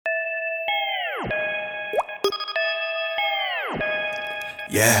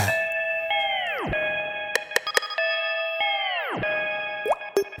Yeah.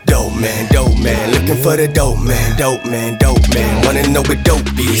 Dopeman, looking for the Dopeman, Dopeman, wanna know what dope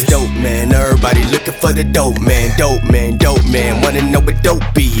is, Dopeman, everybody looking for the Dopeman, Dopeman, wanna know what dope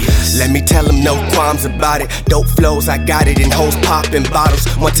is. Let me tell them no qualms about it, dope flows, I got it, and hoes popping bottles,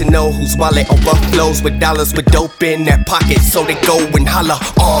 want to know whose wallet overflows with dollars with dope in that pocket, so they go and holler,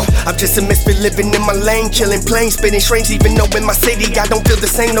 I'm just a misfit living in my lane, killing planes, spitting strings, even though in my city I don't feel the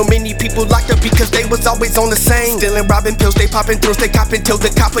same. No many people locked up because they was always on the same, stealing, robbing pills, they popping thrills, they copping till the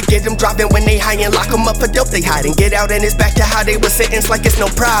copper get them driving when they high and lock them up for dope. They hide and get out and it's back to how they was sentenced like it's no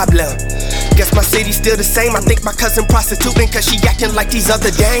problem. Guess my city's still the same. I think my cousin prostituting cause she acting like these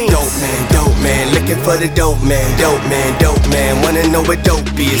other dames. Dopeman, looking for the Dopeman, Dopeman, wanna know what dope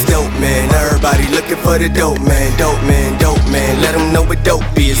is, Dopeman, everybody looking for the Dopeman, Dopeman, let them know what dope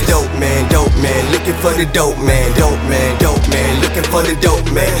is, Dopeman, looking for the Dopeman, Dopeman, looking for the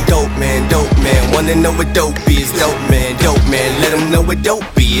Dopeman, wanna know what dope is, Dopeman, let them know what dope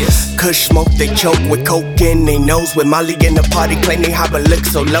is. Kush smoke, they choke with coke in they nose, with Molly in the party, claim they have a look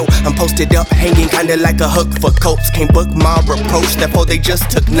so low. I'm posted up, hanging kinda like a hook for coats. Can't book my approach, therefore they just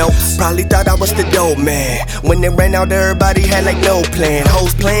took notes. Probably thought I was the dope man. When they ran out, everybody had like no plan.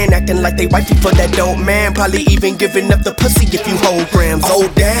 Hoes playing, acting like they wifey for that dope man. Probably even giving up the pussy if you hold grams. Oh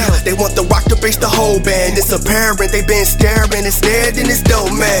damn, they want the rock to base the whole band. It's apparent they been staring and stared in this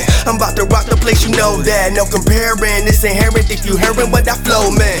dope man. I'm about to rock the place, you know that. No comparing, it's inherent if you hearing what I flow,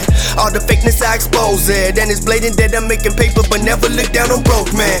 man. All the fakeness I expose it, and it's blatant that I'm making paper but never look down on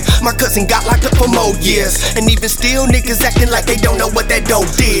broke, man. My cousin got locked up for more years, and even still niggas acting like they don't know what that dope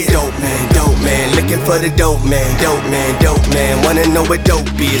did. Dopeman, looking for the Dopeman, Dopeman, wanna know what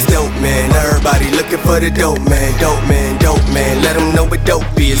dope is, Dopeman, everybody looking for the Dopeman, Dopeman, let them know what dope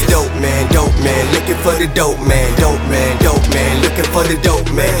is, Dopeman, looking for the Dopeman, looking for the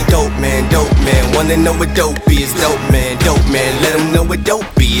Dopeman, wanna know what dope is, Dopeman, let them know what dope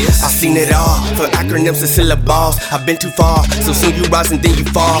is. I've seen it all, from acronyms to syllables. I've been too far, so soon you rise and then you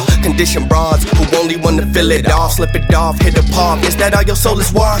fall. Condition broads who only wanna fill it off, slip it off, hit a palm. Is that all your soul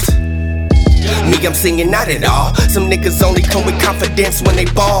is worth? Me, I'm singing not at all. Some niggas only come with confidence when they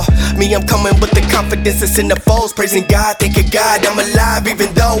ball. Me, I'm coming with the confidence that's in the foes. Praising God, thanking God I'm alive.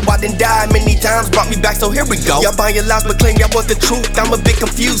 Even though I done died many times, brought me back, so here we go. Y'all buying lies but claim y'all want the truth. I'm a bit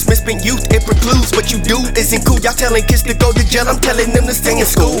confused, misspent youth, it precludes. What you do isn't cool. Y'all telling kids to go to jail, I'm telling them to stay in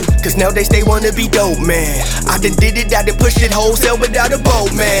school. Cause nowadays they wanna be dope, man. I done did it, I done pushed it wholesale without a boat,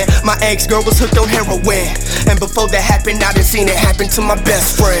 man. My ex-girl was hooked on heroin, and before that happened, I done seen it happen to my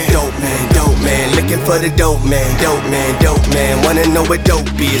best friend. Dopeman, looking for the Dopeman, Dopeman, wanna know what dope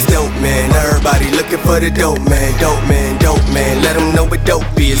is, Dopeman, everybody looking for the Dopeman, Dopeman, let them know what dope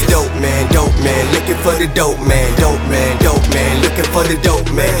is, Dopeman, looking for the Dopeman, Dopeman, looking for the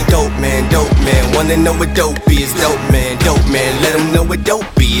Dopeman, wanna know what dope is, Dopeman, let them know what dope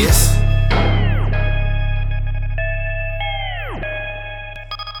is.